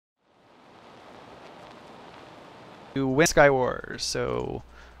to win Sky Wars. So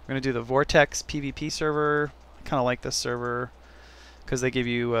we're going to do the Vortex PvP server. I kind of like this server because they give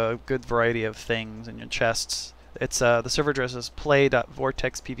you a good variety of things in your chests. It's the server address is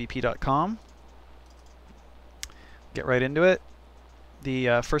play.vortexpvp.com. Get right into it.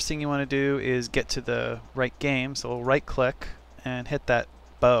 The first thing you want to do is get to the right game. So we'll right click and hit that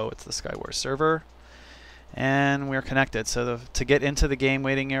bow. It's the Sky Wars server. And we're connected. So to get into the game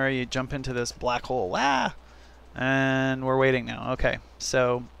waiting area, you jump into this black hole. Ah! And we're waiting now. Okay,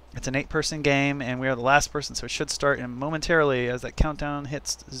 so it's an 8-person game, and we are the last person, so it should start in momentarily as that countdown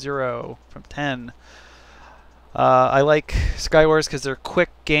hits 0 from 10. I like Sky Wars because they're quick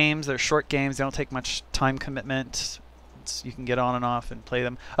games, they're short games, they don't take much time commitment. You can get on and off and play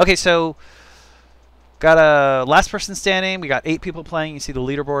them. Okay, so got a last person standing. We got 8 people playing. You see the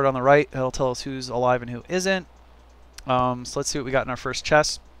leaderboard on the right. It'll tell us who's alive and who isn't. So let's see what we got in our first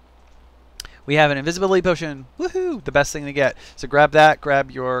chest. We have an invisibility potion. Woohoo! The best thing to get. So grab that. Grab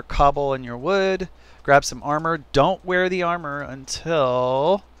your cobble and your wood. Grab some armor. Don't wear the armor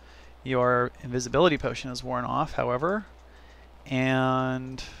until your invisibility potion is worn off, however.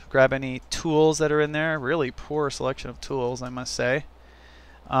 And grab any tools that are in there. Really poor selection of tools, I must say.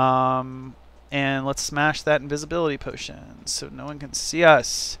 And let's smash that invisibility potion so no one can see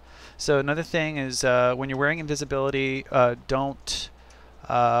us. So another thing is when you're wearing invisibility, don't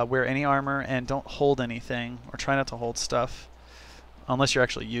wear any armor and don't hold anything, or try not to hold stuff unless you're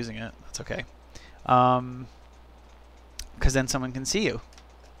actually using it. That's okay. Because then someone can see you.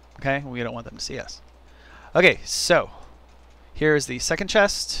 Okay, we don't want them to see us. Okay, so here's the second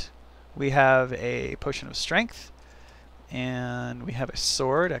chest. We have a potion of strength, and we have a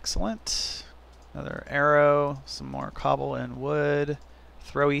sword. Excellent. Another arrow, some more cobble and wood,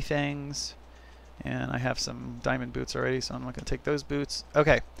 throwy things. And I have some diamond boots already, so I'm not going to take those boots.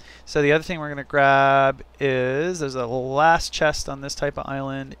 Okay, so the other thing we're going to grab is there's a last chest on this type of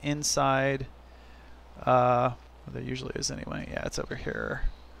island inside. Well, there usually is anyway. Yeah, it's over here.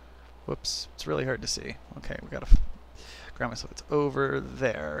 Whoops, it's really hard to see. Okay, we got to grab myself. It's over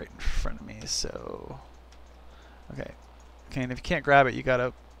there right in front of me, so. Okay, and if you can't grab it, you got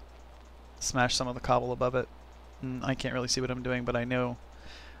to smash some of the cobble above it. I can't really see what I'm doing, but I know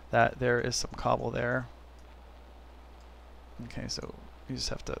that there is some cobble there. Okay, so you just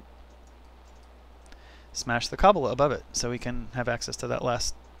have to smash the cobble above it so we can have access to that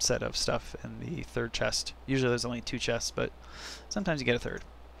last set of stuff in the third chest. Usually there's only 2 chests, but sometimes you get a third.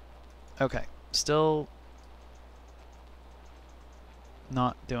 Okay, still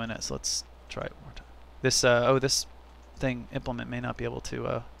not doing it, so let's try it one more time. This, this thing, implement, may not be able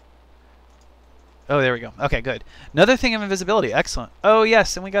to, oh, there we go. Okay, good. Another thing of invisibility. Excellent. Oh,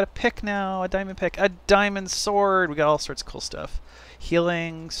 yes, and we got a pick now. A diamond pick. A diamond sword. We got all sorts of cool stuff.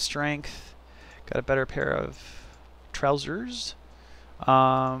 Healing, strength. Got a better pair of trousers.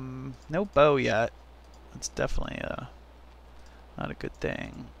 No bow yet. That's definitely not a good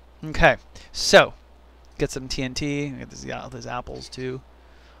thing. Okay, so get some TNT. Get these apples, too.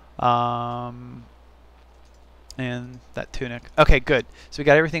 And that tunic. Okay, good. So we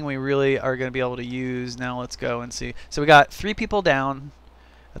got everything we really are going to be able to use. Now let's go and see. So we got 3 people down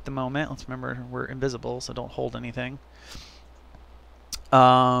at the moment. Let's remember we're invisible, so don't hold anything.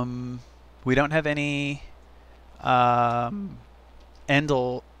 We don't have any Endel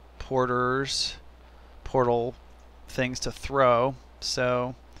portal things to throw.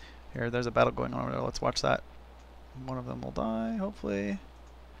 So here, there's a battle going on over there. Let's watch that. One of them will die, hopefully.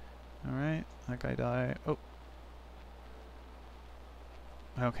 All right, that guy died. Oh.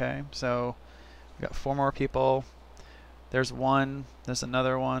 Okay, so we got 4 more people. There's one. There's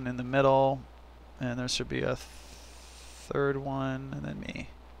another one in the middle, and there should be a third one, and then me.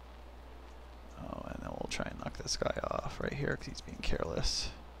 Oh, and then we'll try and knock this guy off right here because he's being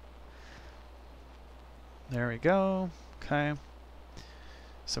careless. There we go. Okay.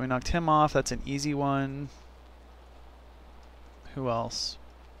 So we knocked him off. That's an easy one. Who else?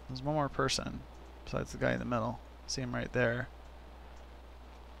 There's one more person besides the guy in the middle. See him right there.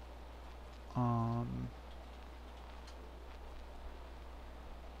 Okay,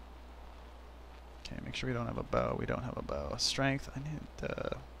 make sure we don't have a bow. We don't have a bow. Strength. I need.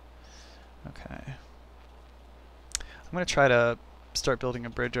 Okay. I'm gonna try to start building a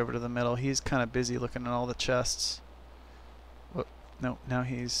bridge over to the middle. He's kind of busy looking at all the chests. Oh, no, now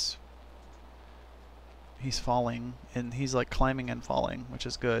he's falling, and he's like climbing and falling, which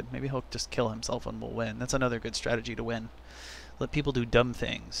is good. Maybe he'll just kill himself and we'll win. That's another good strategy to win. Let people do dumb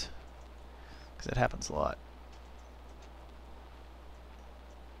things, because it happens a lot.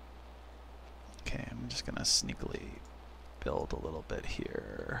 Okay, I'm just gonna sneakily build a little bit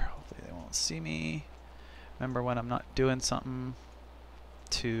here. Hopefully they won't see me. Remember when I'm not doing something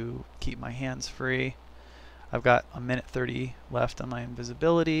to keep my hands free. I've got a minute 30 left on my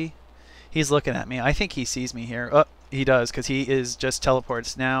invisibility. He's looking at me. I think he sees me here. Oh, he does, because he is just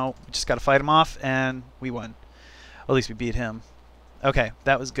teleports. Now we just got to fight him off, and we won. At least we beat him. Okay,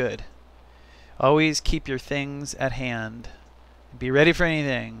 that was good. Always keep your things at hand. Be ready for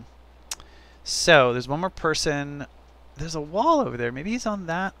anything. So, there's one more person. There's a wall over there. Maybe he's on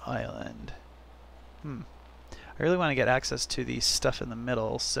that island. I really want to get access to the stuff in the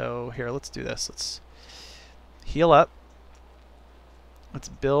middle. So, here, let's do this. Let's heal up. Let's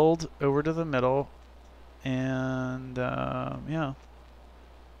build over to the middle. And, yeah.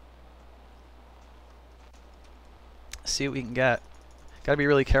 See what we can get. Gotta be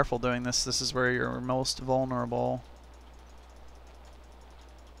really careful doing this. This is where you're most vulnerable.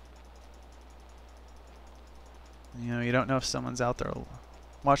 You know, you don't know if someone's out there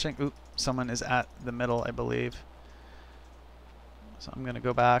watching. Oop, someone is at the middle, I believe. So I'm gonna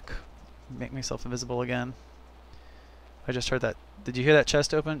go back, make myself invisible again. I just heard that. Did you hear that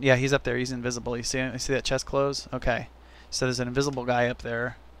chest open? Yeah, he's up there. He's invisible. You see him? You see that chest close? Okay. So there's an invisible guy up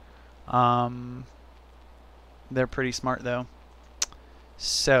there. They're pretty smart though.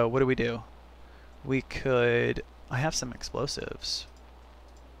 So what do? We could. I have some explosives.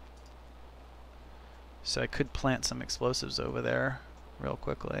 So I could plant some explosives over there real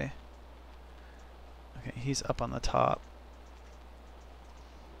quickly. Okay, he's up on the top.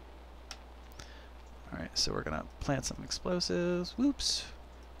 Alright, so we're gonna plant some explosives. Whoops.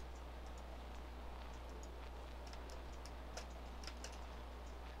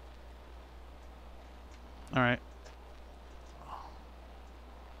 Alright.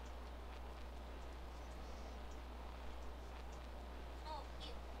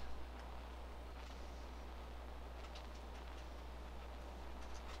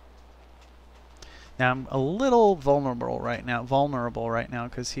 Now I'm a little vulnerable right now.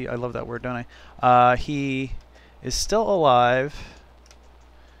 Because I love that word, don't I? He is still alive.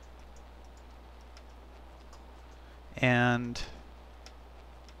 And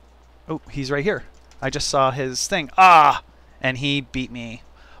oh, he's right here. I just saw his thing. Ah! And he beat me.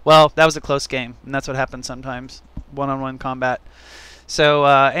 Well, that was a close game, and that's what happens sometimes. One-on-one combat. So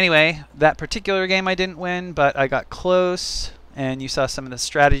anyway, that particular game I didn't win, but I got close. And you saw some of the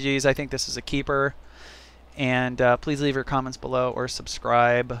strategies. I think this is a keeper. And please leave your comments below or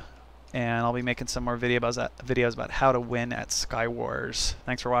subscribe. And I'll be making some more videos about how to win at Skywars.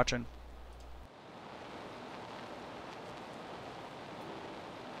 Thanks for watching.